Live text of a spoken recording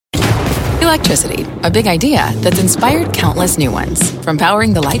Electricity, a big idea that's inspired countless new ones. From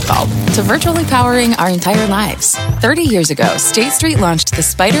powering the light bulb to virtually powering our entire lives. 30 years ago, State Street launched the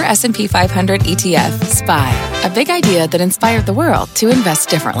SPDR S&P 500 ETF, SPY. A big idea that inspired the world to invest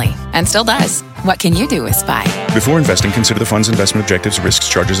differently. And still does. What can you do with SPY? Before investing, consider the fund's investment objectives, risks,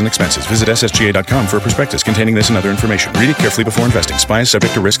 charges, and expenses. Visit ssga.com for a prospectus containing this and other information. Read it carefully before investing. SPY is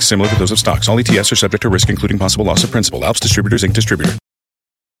subject to risks similar to those of stocks. All ETFs are subject to risk, including possible loss of principal. Alps Distributors, Inc. Distributor.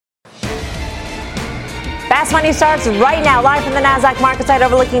 Fast Money starts right now, live from the NASDAQ market site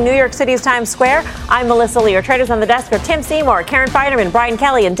overlooking New York City's Times Square. I'm Melissa Lee. Our traders on the desk are Tim Seymour, Karen Feinerman, Brian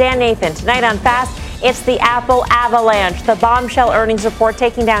Kelly, and Dan Nathan. Tonight on Fast, it's the Apple avalanche. The bombshell earnings report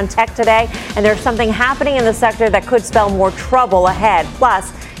taking down tech today, and there's something happening in the sector that could spell more trouble ahead.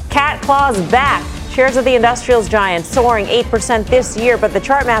 Plus, cat claws back. Shares of the industrials giant soaring 8% this year, but the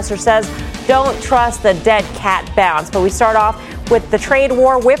chartmaster says don't trust the dead cat bounce. But we start off with the trade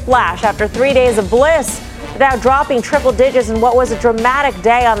war whiplash after 3 days of bliss. Now dropping triple digits in what was a dramatic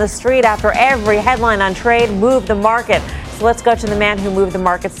day on the street after every headline on trade moved the market. So let's go to the man who moved the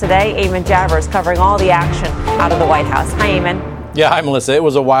markets today, Eamon Javers, covering all the action out of the White House. Hi, Eamon. Yeah, hi, Melissa. It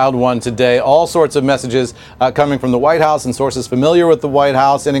was a wild one today. All sorts of messages coming from the White House and sources familiar with the White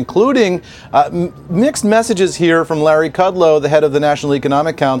House, and including mixed messages here from Larry Kudlow, the head of the National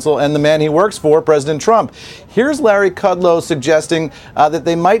Economic Council, and the man he works for, President Trump. Here's Larry Kudlow suggesting that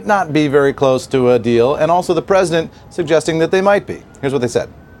they might not be very close to a deal, and also the president suggesting that they might be. Here's what they said.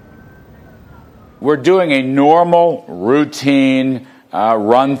 We're doing a normal, routine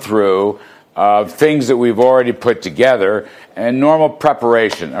run-through of things that we've already put together and normal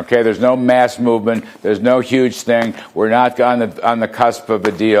preparation. Okay, there's no mass movement. There's no huge thing. We're not on the cusp of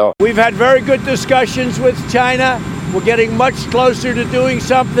a deal. We've had very good discussions with China. We're getting much closer to doing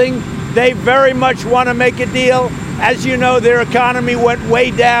something. They very much want to make a deal. As you know, their economy went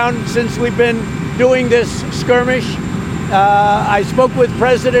way down since we've been doing this skirmish. I spoke with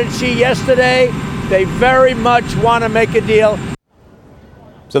President Xi yesterday. They very much want to make a deal.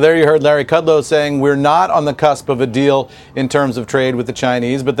 So there you heard Larry Kudlow saying we're not on the cusp of a deal in terms of trade with the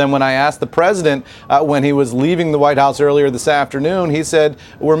Chinese. But then when I asked the president when he was leaving the White House earlier this afternoon, he said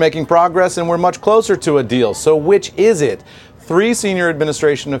we're making progress and we're much closer to a deal. So which is it? 3 senior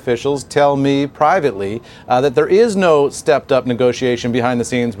administration officials tell me privately that there is no stepped-up negotiation behind the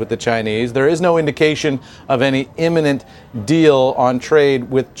scenes with the Chinese. There is no indication of any imminent deal on trade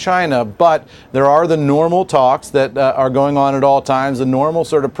with China, but there are the normal talks that are going on at all times, the normal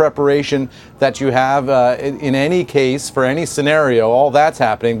sort of preparation that you have in any case for any scenario. All that's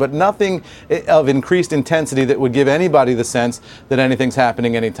happening, but nothing of increased intensity that would give anybody the sense that anything's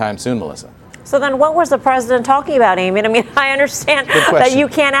happening anytime soon, Melissa. So then what was the president talking about, Eamon? I mean, I understand that you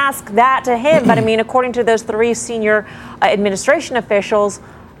can't ask that to him, but I mean, according to those 3 senior administration officials,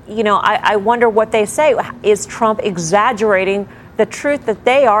 you know, I wonder what they say. Is Trump exaggerating the truth that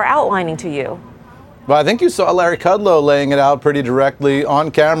they are outlining to you? Well, I think you saw Larry Kudlow laying it out pretty directly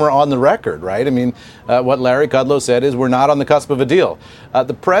on camera, on the record, right? I mean, what Larry Kudlow said is we're not on the cusp of a deal.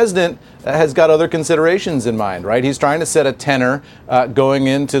 The president has got other considerations in mind, right? He's trying to set a tenor going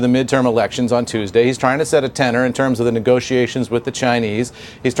into the midterm elections on Tuesday. He's trying to set a tenor in terms of the negotiations with the Chinese.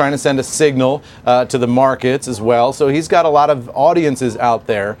 He's trying to send a signal to the markets as well. So he's got a lot of audiences out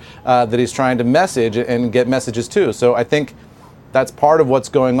there that he's trying to message and get messages to. So I think that's part of what's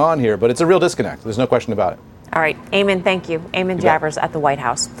going on here, but it's a real disconnect. There's no question about it. All right, Eamon, thank you. Eamon Javers at the White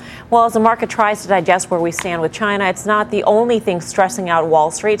House. Well, as the market tries to digest where we stand with China, it's not the only thing stressing out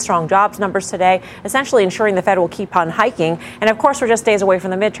Wall Street. Strong jobs numbers today, essentially ensuring the Fed will keep on hiking. And of course, we're just days away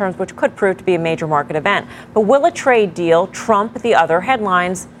from the midterms, which could prove to be a major market event. But will a trade deal trump the other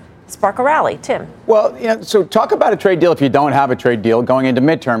headlines? Spark a rally. Tim. Well, so talk about a trade deal if you don't have a trade deal going into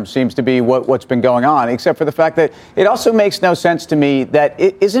midterms seems to be what's been going on, except for the fact that it also makes no sense to me that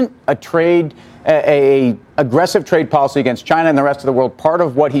it isn't a trade, a aggressive trade policy against China and the rest of the world part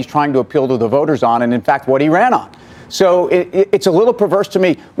of what he's trying to appeal to the voters on, and in fact, what he ran on. So it's a little perverse to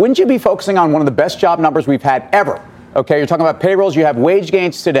me. Wouldn't you be focusing on one of the best job numbers we've had ever? Okay, you're talking about payrolls. You have wage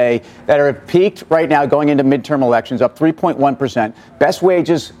gains today that are peaked right now going into midterm elections, up 3.1%, best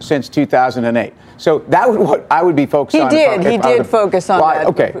wages since 2008. So that would what I would be focused on. He did focus on that.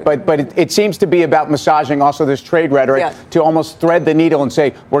 Okay, but it seems to be about massaging also this trade rhetoric to almost thread the needle and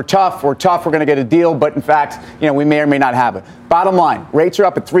say we're tough, we're going to get a deal, but in fact, we may or may not have it. Bottom line, rates are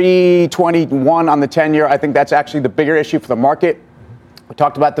up at 3.21 on the 10-year. I think that's actually the bigger issue for the market. We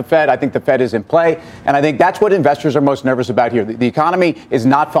talked about the Fed. I think the Fed is in play. And I think that's what investors are most nervous about here. The economy is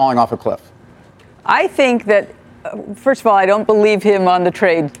not falling off a cliff. I think that First of all, I don't believe him on the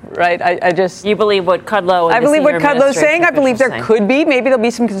trade, right? I just... You believe what Kudlow and I believe what Kudlow's saying. I believe there saying. could be. Maybe there'll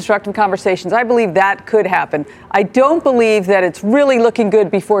be some constructive conversations. I believe that could happen. I don't believe that it's really looking good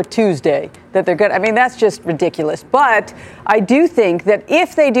before Tuesday, that they're good. I mean, that's just ridiculous. But I do think that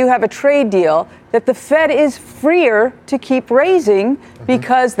if they do have a trade deal, that the Fed is freer to keep raising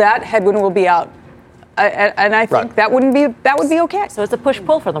because that headwind will be out. And I think that would be okay. So it's a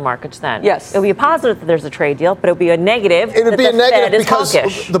push-pull for the markets then. Yes. It'll be a positive that there's a trade deal, but it'll be a negative. It would be a negative because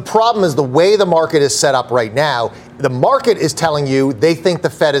hawkish. The problem is the way the market is set up right now. The market is telling you they think the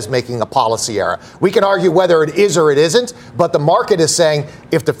Fed is making a policy error. We can argue whether it is or it isn't, but the market is saying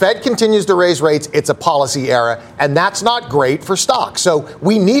if the Fed continues to raise rates, it's a policy error, and that's not great for stocks. So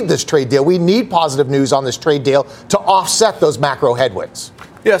we need this trade deal. We need positive news on this trade deal to offset those macro headwinds.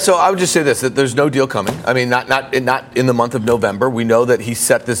 Yeah, so I would just say this, that there's no deal coming. I mean, not in the month of November. We know that he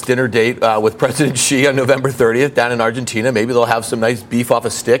set this dinner date with President Xi on November 30th down in Argentina. Maybe they'll have some nice beef off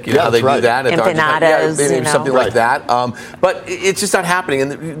a stick. You know how they do that? Empanadas, maybe something like that. But it's just not happening.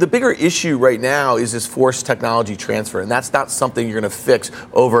 And the bigger issue right now is this forced technology transfer. And that's not something you're going to fix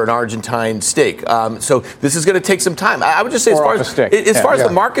over an Argentine steak. So this is going to take some time. I would just say as far as the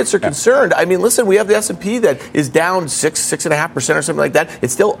markets are concerned, I mean, listen, we have the S&P that is down 6.5% or something like that.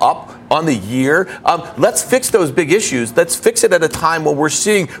 It's still up on the year. Let's fix those big issues. Let's fix it at a time when we're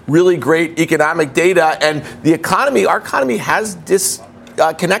seeing really great economic data and the economy. Our economy has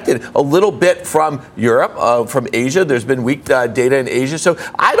disconnected a little bit from Europe, from Asia. There's been weak data in Asia. So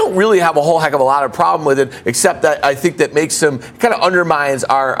I don't really have a whole heck of a lot of problem with it, except that I think that makes some kind of undermines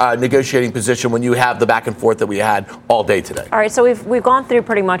our negotiating position when you have the back and forth that we had all day today. All right, so we've gone through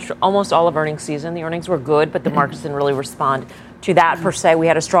pretty much almost all of earnings season. The earnings were good, but the markets didn't really respond to that per se. We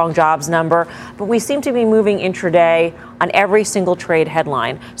had a strong jobs number, but we seem to be moving intraday on every single trade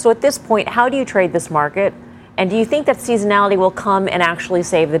headline. So at this point, how do you trade this market? And do you think that seasonality will come and actually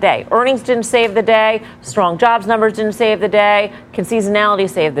save the day? Earnings didn't save the day. Strong jobs numbers didn't save the day. Can seasonality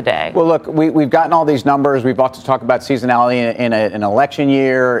save the day? Well, look, we've gotten all these numbers. We've also talked about seasonality in an election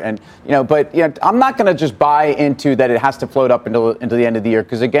year, and but I'm not going to just buy into that it has to float up into the end of the year,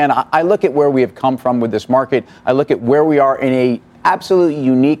 because again, I look at where we have come from with this market. I look at where we are in a absolutely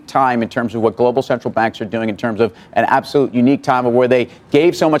unique time in terms of what global central banks are doing, in terms of an absolute unique time of where they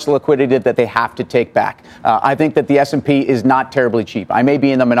gave so much liquidity that they have to take back. I think that the S&P is not terribly cheap. I may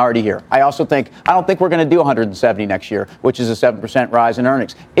be in the minority here. I don't think we're going to do 170 next year, which is a 7% rise in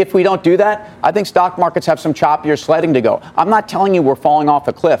earnings. If we don't do that, I think stock markets have some choppier sledding to go. I'm not telling you we're falling off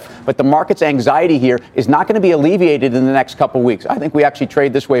a cliff, but the market's anxiety here is not going to be alleviated in the next couple of weeks. I think we actually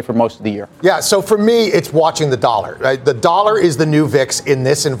trade this way for most of the year. Yeah, so for me, it's watching the dollar. Right? The dollar is the new VIX in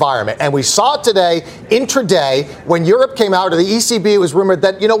this environment. And we saw it today, intraday, when Europe came out of the ECB, it was rumored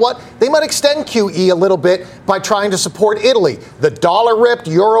that, they might extend QE a little bit by trying to support Italy. The dollar ripped,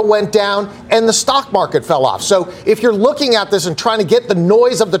 euro went down, and the stock market fell off. So if you're looking at this and trying to get the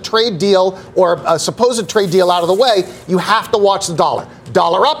noise of the trade deal or a supposed trade deal out of the way, you have to watch the dollar.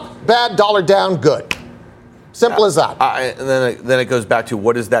 Dollar up, bad. Dollar down, good. Simple as that. And then it goes back to,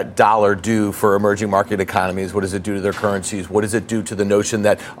 what does that dollar do for emerging market economies? What does it do to their currencies? What does it do to the notion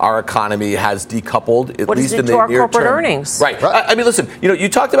that our economy has decoupled, at least in the near term? What does it do to our corporate earnings? Right. I mean, listen, you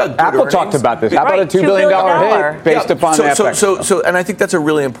talked about Apple talked about this. How about a $2 billion hit based upon that? So, and I think that's a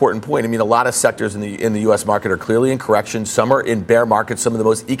really important point. I mean, a lot of sectors in the U.S. market are clearly in correction. Some are in bear markets, some of the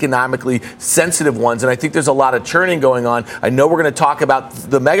most economically sensitive ones. And I think there's a lot of churning going on. I know we're going to talk about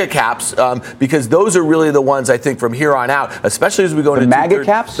the mega caps because those are really the ones, I think, from here on out, especially as we go into the MAGA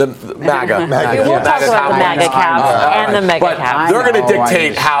caps? The MAGA. We'll talk about the MAGA caps and the mega caps. They're going to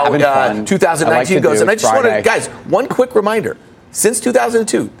dictate how 2019 goes. And I just want to, guys, one quick reminder. Since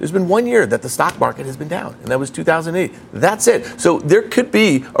 2002, there's been 1 year that the stock market has been down, and that was 2008. That's it. So there could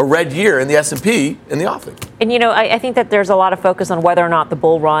be a red year in the S&P in the offing. And, I think that there's a lot of focus on whether or not the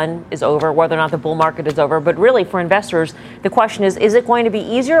bull run is over, whether or not the bull market is over. But really, for investors, the question is it going to be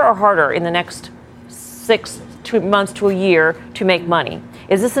easier or harder in the next 6 months to a year to make money?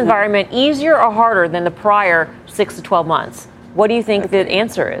 Is this environment easier or harder than the prior 6 to 12 months? What do you think the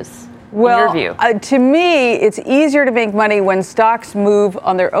answer is? Well, in your view? To me, it's easier to make money when stocks move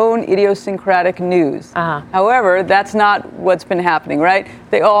on their own idiosyncratic news. However, that's not what's been happening, right?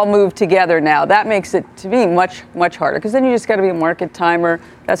 They all move together now. That makes it, to me, much, much harder, because then you just got to be a market timer.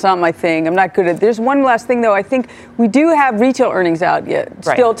 That's not my thing. I'm not good at. There's one last thing, though. I think we do have retail earnings out yet,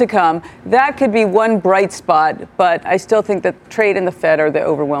 still to come. That could be one bright spot, but I still think that trade and the Fed are the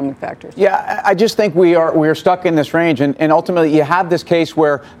overwhelming factors. Yeah, I just think we are stuck in this range, and ultimately you have this case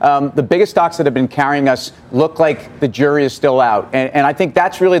where the biggest stocks that have been carrying us look like the jury is still out, and I think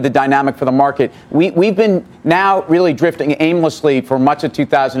that's really the dynamic for the market. We've been now really drifting aimlessly for much of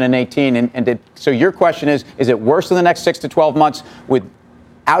 2018, so your question is it worse in the next 6 to 12 months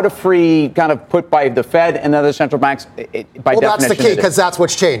without a free kind of put by the Fed and other central banks? By definition, that's the key, because that's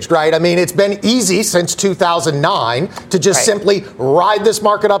what's changed, right? I mean, it's been easy since 2009 to just simply ride this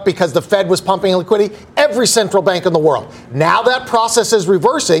market up because the Fed was pumping liquidity. Every central bank in the world. Now that process is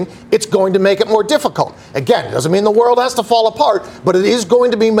reversing. It's going to make it more difficult. Again, it doesn't mean the world has to fall apart, but it is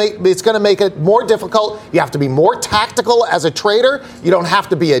going to be. It's going to make it more difficult. You have to be more tactical as a trader. You don't have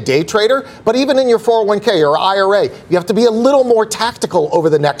to be a day trader, but even in your 401k or IRA, you have to be a little more tactical over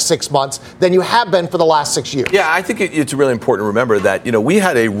the next 6 months than you have been for the last 6 years. Yeah, I think it's really important to remember that, we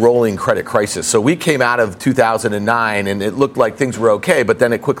had a rolling credit crisis. So we came out of 2009 and it looked like things were okay, but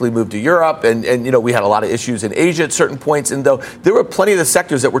then it quickly moved to Europe and we had a lot of issues in Asia at certain points. And though there were plenty of the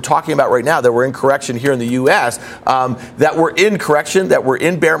sectors that we're talking about right now that were in correction here in the U.S., that were in correction, that were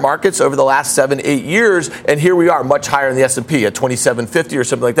in bear markets over the last 7-8 years. And here we are much higher in the S&P at 2750 or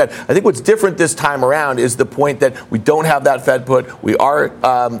something like that. I think what's different this time around is the point that we don't have that Fed put. We are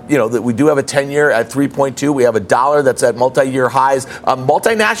that we do have a 10-year at 3.2. We have a dollar that's at multi-year highs.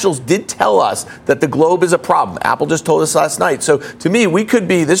 Multinationals did tell us that the globe is a problem. Apple just told us last night. So to me,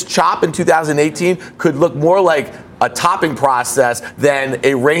 this chop in 2018 could look more like a topping process than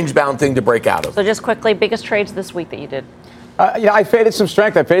a range-bound thing to break out of. So just quickly, biggest trades this week that you did? I faded some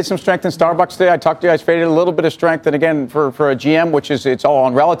strength. I faded some strength in Starbucks today. I talked to you. I faded a little bit of strength. And again, for a GM, which is it's all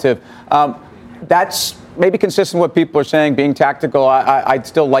on relative, that's maybe consistent with what people are saying, being tactical. I'd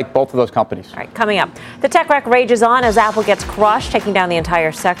still like both of those companies. All right, coming up, the tech wreck rages on as Apple gets crushed, taking down the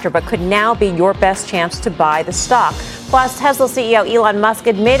entire sector, but could now be your best chance to buy the stock. Plus, Tesla CEO Elon Musk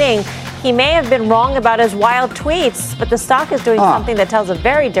admitting he may have been wrong about his wild tweets, but the stock is doing something that tells a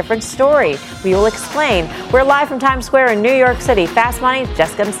very different story. We will explain. We're live from Times Square in New York City. Fast Money,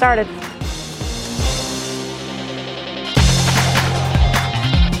 just getting started.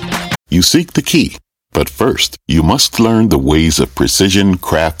 You seek the key. But first, you must learn the ways of precision,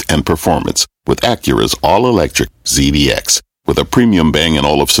 craft, and performance with Acura's all-electric ZDX. With a premium Bang &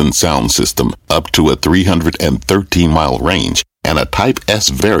 Olufsen sound system up to a 313-mile range and a Type S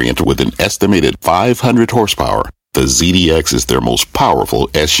variant with an estimated 500 horsepower, the ZDX is their most powerful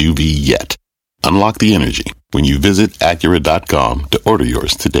SUV yet. Unlock the energy when you visit Acura.com to order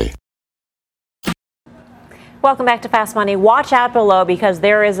yours today. Welcome back to Fast Money. Watch out below because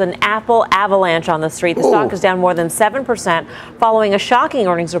there is an Apple avalanche on the street. The stock is down more than 7% following a shocking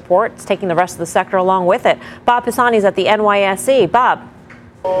earnings report. It's taking the rest of the sector along with it. Bob Pisani is at the NYSE. Bob.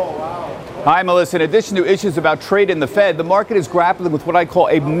 Hi, Melissa. In addition to issues about trade and the Fed, the market is grappling with what I call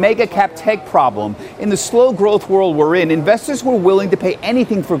a mega cap tech problem. In the slow growth world we're in, investors were willing to pay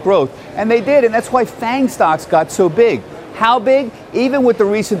anything for growth, and they did, and that's why FANG stocks got so big. How big? Even with the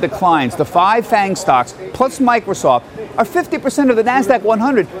recent declines, the 5 FANG stocks plus Microsoft are 50% of the NASDAQ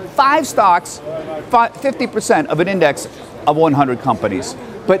 100. 5 stocks, 50% of an index of 100 companies.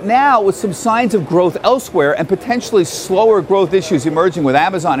 But now, with some signs of growth elsewhere and potentially slower growth issues emerging with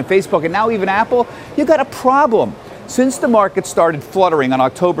Amazon and Facebook and now even Apple, you've got a problem. Since the market started fluttering on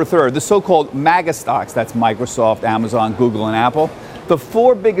October 3rd, the so-called MAGA stocks, that's Microsoft, Amazon, Google, and Apple, the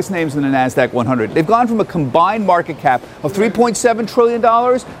 4 biggest names in the NASDAQ 100, they've gone from a combined market cap of $3.7 trillion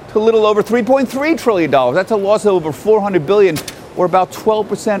to a little over $3.3 trillion. That's a loss of over $400 billion, or about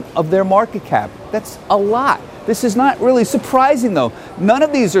 12% of their market cap. That's a lot. This is not really surprising, though. None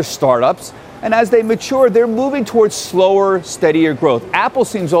of these are startups, and as they mature, they're moving towards slower, steadier growth. Apple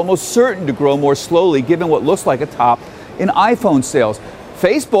seems almost certain to grow more slowly, given what looks like a top in iPhone sales.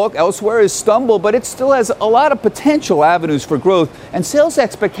 Facebook elsewhere has stumbled, but it still has a lot of potential avenues for growth, and sales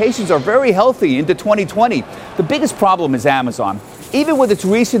expectations are very healthy into 2020. The biggest problem is Amazon. Even with its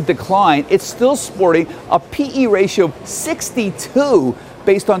recent decline, it's still sporting a PE ratio of 62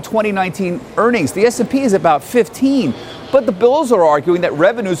 based on 2019 earnings. The S&P is about 15, but the bulls are arguing that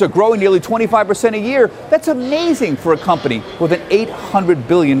revenues are growing nearly 25% a year. That's amazing for a company with an $800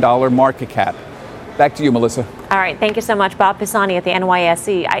 billion market cap. Back to you, Melissa. All right. Thank you so much, Bob Pisani at the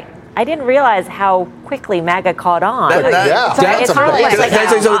NYSE. I didn't realize how quickly MAGA caught on. That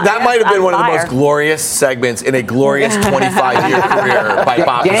might have been one of the most glorious segments in a glorious 25-year career by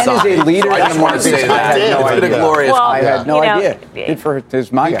Bob Pisani. Dan is a leader in the market. I had no idea. Good for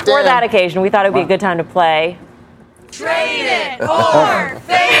his MAGA. For that occasion, we thought it would be a good time to play. Trade it or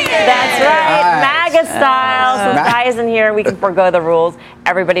fade Guy isn't here. We can forego the rules.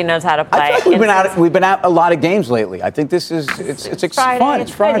 Everybody knows how to play. I feel like we've been at a lot of games lately. I think this is it's Friday, fun.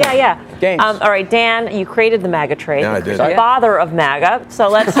 It's Friday. Yeah. Games. All right, Dan, you created the MAGA trade. Yeah, I did. The father of MAGA. So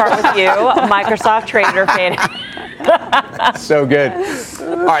let's start with you. Microsoft traded or faded? So good.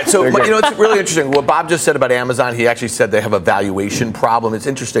 All right, so it's really interesting. What Bob just said about Amazon, he actually said they have a valuation problem. It's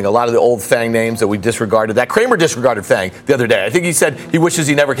interesting. A lot of the old FANG names that we disregarded, that Cramer disregarded FANG the other day. I think he said he wishes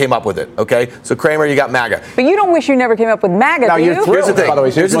he never came up with it. Okay, so Cramer, you got MAGA. But you don't wish you never came up with MAGA, no, do you? Here's the thing. By the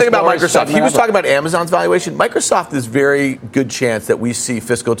way, Here's the thing about Microsoft. He was talking about Amazon's valuation. Microsoft is very good chance that we see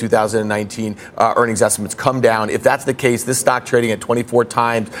fiscal 2019 earnings estimates come down. If that's the case, this stock trading at 24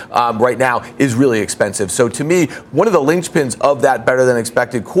 times right now is really expensive. So to me, one of the linchpins of that better than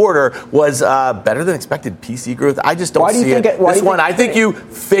expected quarter was better than expected PC growth. I just don't see it. I think you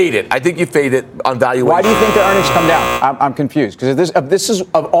fade it. I think you fade it on valuation. Why do you think the earnings come down? I'm confused because this is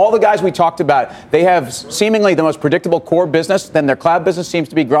of all the guys we talked about, they have seemingly the most predictable core business. Then their cloud business seems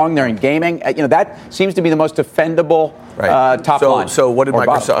to be growing. They're in gaming. That seems to be the most defendable top line. So what did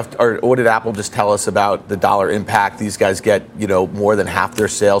Microsoft or what did Apple just tell us about the dollar impact? These guys get more than half their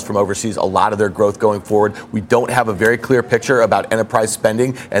sales from overseas. A lot of their growth going forward. We don't have a very clear picture about enterprise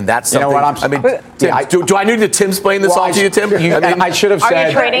spending, and that's something. You know what, Tim, do I need to Tim-splain this all to you, Tim? I should have said. Are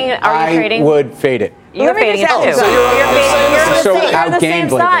you trading? I would fade it. You're fading it too. So you're the same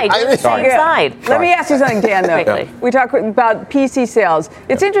side. You're the same side. Let me ask you something, Dan, though. We talk about PC sales.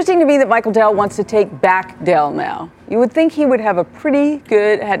 It's interesting to me that Michael Dell wants to take back Dell now. You would think he would have a pretty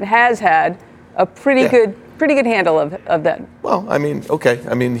good, and has had a pretty good handle of that. Well,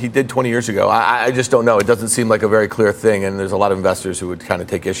 he did 20 years ago. I just don't know. It doesn't seem like a very clear thing, and there's a lot of investors who would kind of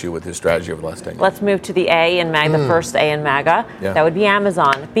take issue with his strategy over the last 10 years. Let's move to the A in MAGA, the first A in MAGA. Yeah. That would be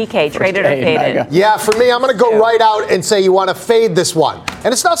Amazon. BK, traded or faded? Yeah, for me, I'm going to go right out and say you want to fade this one.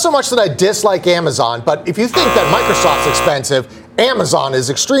 And it's not so much that I dislike Amazon, but if you think that Microsoft's expensive, Amazon is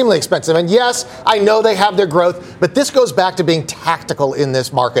extremely expensive. And yes, I know they have their growth, but this goes back to being tactical in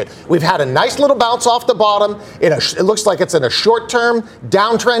this market. We've had a nice little bounce off the bottom. It looks like it's in a short-term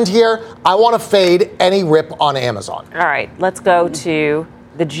downtrend here. I want to fade any rip on Amazon. All right, let's go to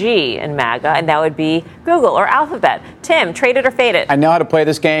the G in MAGA, and that would be Google or Alphabet. Tim, traded or faded? I know how to play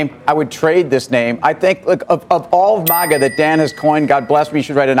this game. I would trade this name. I think, look, of all of MAGA that Dan has coined, God bless me, you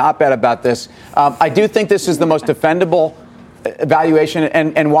should write an op-ed about this. I do think this is the most defendable evaluation,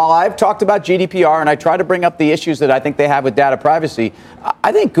 and while I've talked about GDPR and I try to bring up the issues that I think they have with data privacy,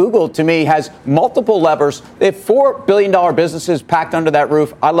 I think Google, to me, has multiple levers. They have $4 billion businesses packed under that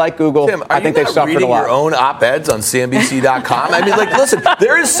roof. I like Google. Tim, I think they've suffered a lot. Are you not reading your own op-eds on CNBC.com? listen,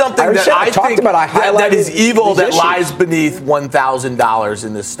 there is something that I think that is evil that lies beneath $1,000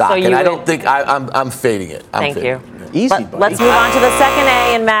 in this stock, and I don't think I'm fading it. Thank you. Easy, Let's move on to the second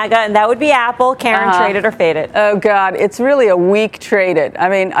A in MAGA, and that would be Apple. Karen, traded or faded? Oh, God, it's really a weak traded. I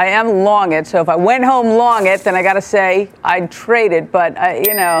mean, I am long it, so if I went home long it, then I got to say I'd trade it, but,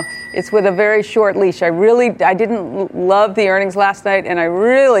 it's with a very short leash. I didn't love the earnings last night, and I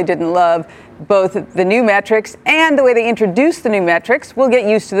really didn't love both the new metrics and the way they introduced the new metrics. We'll get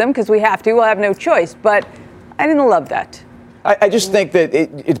used to them because we have to. We'll have no choice, but I didn't love that. I just think that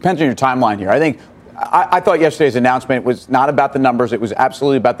it depends on your timeline here. I thought yesterday's announcement was not about the numbers. It was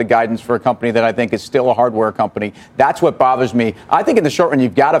absolutely about the guidance for a company that I think is still a hardware company. That's what bothers me. I think in the short run,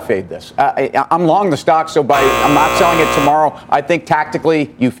 you've got to fade this. I'm long the stock, so I'm not selling it tomorrow. I think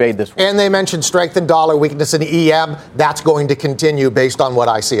tactically, you fade this one. And they mentioned strength in dollar, weakness in EM. That's going to continue based on what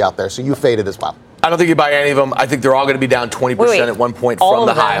I see out there. So you fade it as well. I don't think you buy any of them. I think they're all going to be down 20% at one point from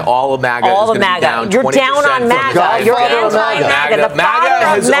the high. All of MAGA is going to be down 20%. You're down on MAGA. You're anti-MAGA. MAGA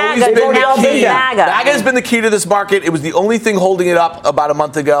has always been the key. MAGA has been the key to this market. It was the only thing holding it up about a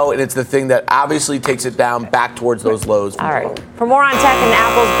month ago, and it's the thing that obviously takes it down back towards those lows. All right. For more on tech and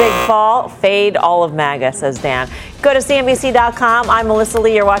Apple's big fall, fade all of MAGA, says Dan. Go to CNBC.com. I'm Melissa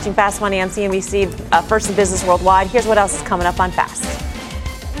Lee. You're watching Fast Money on CNBC, First in Business Worldwide. Here's what else is coming up on Fast.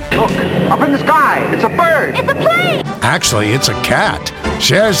 Look, up in the sky, it's a bird. It's a plane. Actually, it's a cat.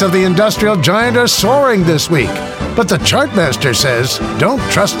 Shares of the industrial giant are soaring this week. But the Chartmaster says, don't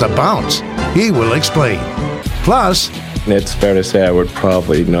trust the bounce. He will explain. Plus, it's fair to say I would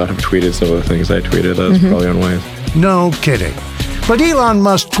probably not have tweeted some of the things I tweeted. That's probably unwise. No kidding. But Elon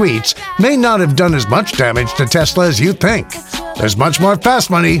Musk's tweets may not have done as much damage to Tesla as you think. There's much more Fast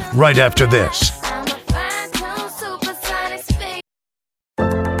Money right after this.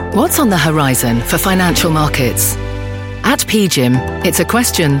 What's on the horizon for financial markets? At PGIM, it's a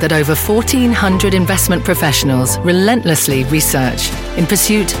question that over 1,400 investment professionals relentlessly research in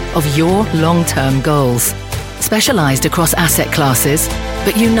pursuit of your long-term goals. Specialized across asset classes,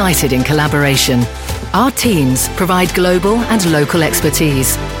 but united in collaboration. Our teams provide global and local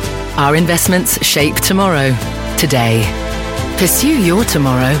expertise. Our investments shape tomorrow, today. Pursue your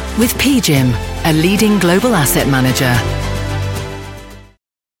tomorrow with PGIM, a leading global asset manager.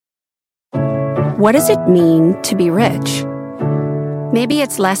 What does it mean to be rich? Maybe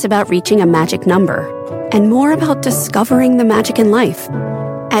it's less about reaching a magic number and more about discovering the magic in life.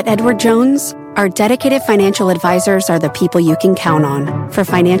 At Edward Jones, our dedicated financial advisors are the people you can count on for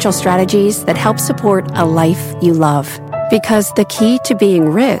financial strategies that help support a life you love. Because the key to being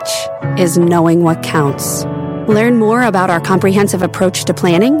rich is knowing what counts. Learn more about our comprehensive approach to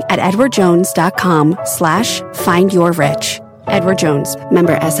planning at edwardjones.com/findyourrich. Edward Jones,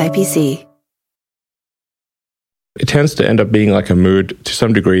 member SIPC. It tends to end up being like a mood, to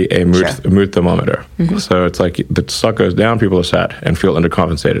some degree, a mood thermometer. Mm-hmm. So it's like the stock goes down, people are sad and feel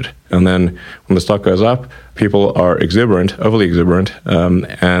undercompensated. And then when the stock goes up, people are exuberant, overly exuberant,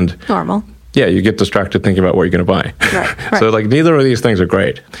 and normal. Yeah, you get distracted thinking about what you're going to buy. Right. So like neither of these things are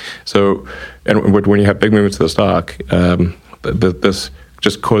great. So, and when you have big movements of the stock, this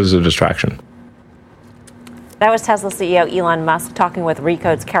just causes a distraction. That was Tesla CEO Elon Musk talking with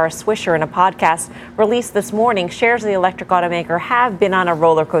Recode's Kara Swisher in a podcast released this morning. Shares of the electric automaker have been on a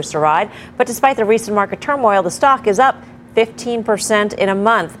roller coaster ride, but despite the recent market turmoil, the stock is up 15% in a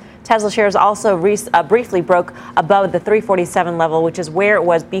month. Tesla shares also briefly broke above the 347 level, which is where it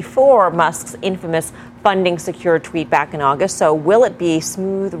was before Musk's infamous funding secure tweet back in August. So will it be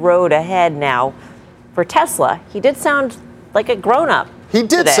smooth road ahead now for Tesla? He did sound like a grown-up. He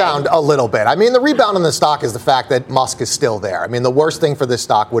did sound a little bit. I mean, the rebound in the stock is the fact that Musk is still there. I mean, the worst thing for this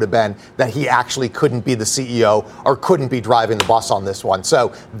stock would have been that he actually couldn't be the CEO or couldn't be driving the bus on this one.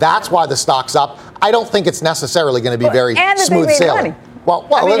 So that's why the stock's up. I don't think it's necessarily going to be very smooth sailing. Well,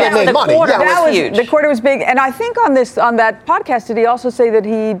 they made money. The quarter was big, and I think on that podcast, did he also say that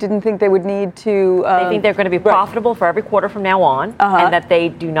he didn't think they would need to? They think they're going to be profitable for every quarter from now on, and that they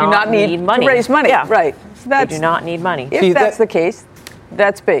do not need money to raise money. Yeah, right. So they do not need money. If that's the case,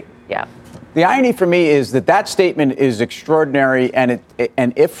 that's big. Yeah. The irony for me is that statement is extraordinary, and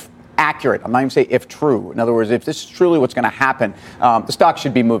if accurate, I'm not even saying if true. In other words, if this is truly what's going to happen, the stock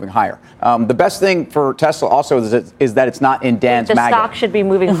should be moving higher. The best thing for Tesla also is that it's not in Dan's MAGA. The stock should be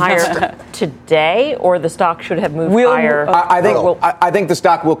moving higher today, or the stock should have moved higher? I think the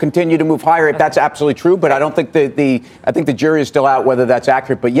stock will continue to move higher if that's absolutely true, but I don't think I think the jury is still out whether that's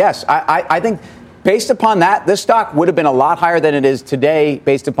accurate. But yes, I think based upon that, this stock would have been a lot higher than it is today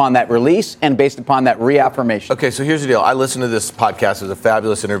based upon that release and based upon that reaffirmation. Okay, so here's the deal. I listened to this podcast. It was a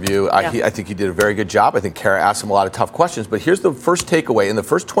fabulous interview. I think he did a very good job. I think Kara asked him a lot of tough questions. But here's the first takeaway. In the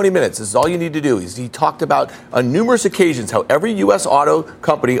first 20 minutes, this is all you need to do. Is he talked about on numerous occasions how every U.S. auto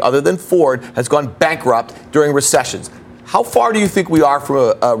company other than Ford has gone bankrupt during recessions. How far do you think we are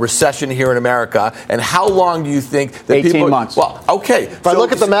from a recession here in America, and how long do you think that 18 months. Well, okay. If I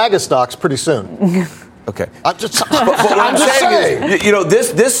look at the MAGA stocks, pretty soon. Okay. I'm just saying is, you know,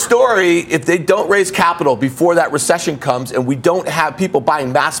 this story, if they don't raise capital before that recession comes and we don't have people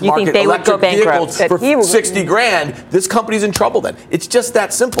buying mass market electric vehicles for 60 grand, this company's in trouble then. It's just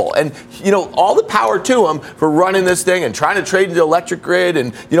that simple. And, you know, all the power to him for running this thing and trying to trade into the electric grid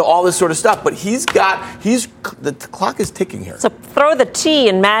and, you know, all this sort of stuff. But the clock is ticking here. So throw the T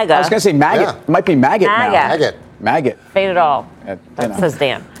in MAGA. I was going to say maggot. Yeah. It might be maggot now. Maggot. Fade it all. That says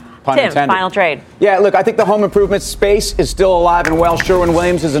Dan. Pun Tim, intended. final trade. Yeah, look, I think the home improvement space is still alive and well.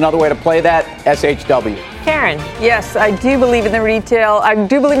 Sherwin-Williams is another way to play that. SHW. Karen. Yes, I do believe in the retail. I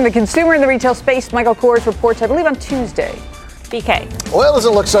do believe in the consumer in the retail space. Michael Kors reports, I believe, on Tuesday. BK. Oil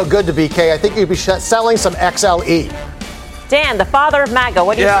doesn't look so good to BK. I think you'd be selling some XLE. Dan, the father of MAGA,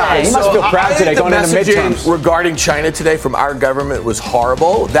 what do you say? He must feel proud today going into midterms. Regarding China today from our government was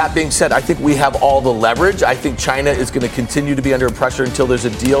horrible. That being said, I think we have all the leverage. I think China is going to continue to be under pressure until there's a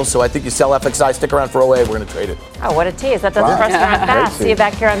deal. So I think you sell FXI, stick around for OA. We're going to trade it. Oh, what a tease. That does it for us around fast. See you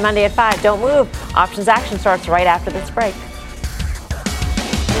back here on Monday at 5. Don't move. Options action starts right after this break.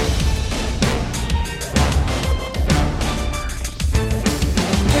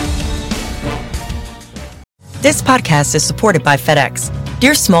 This podcast is supported by FedEx.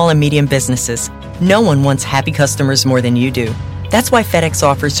 Dear small and medium businesses, no one wants happy customers more than you do. That's why FedEx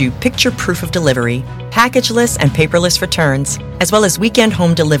offers you picture proof of delivery, packageless and paperless returns, as well as weekend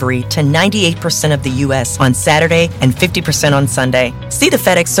home delivery to 98% of the U.S. on Saturday and 50% on Sunday. See the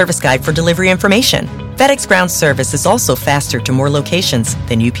FedEx service guide for delivery information. FedEx Ground service is also faster to more locations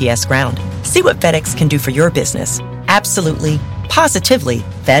than UPS Ground. See what FedEx can do for your business. Absolutely, positively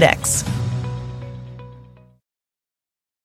FedEx.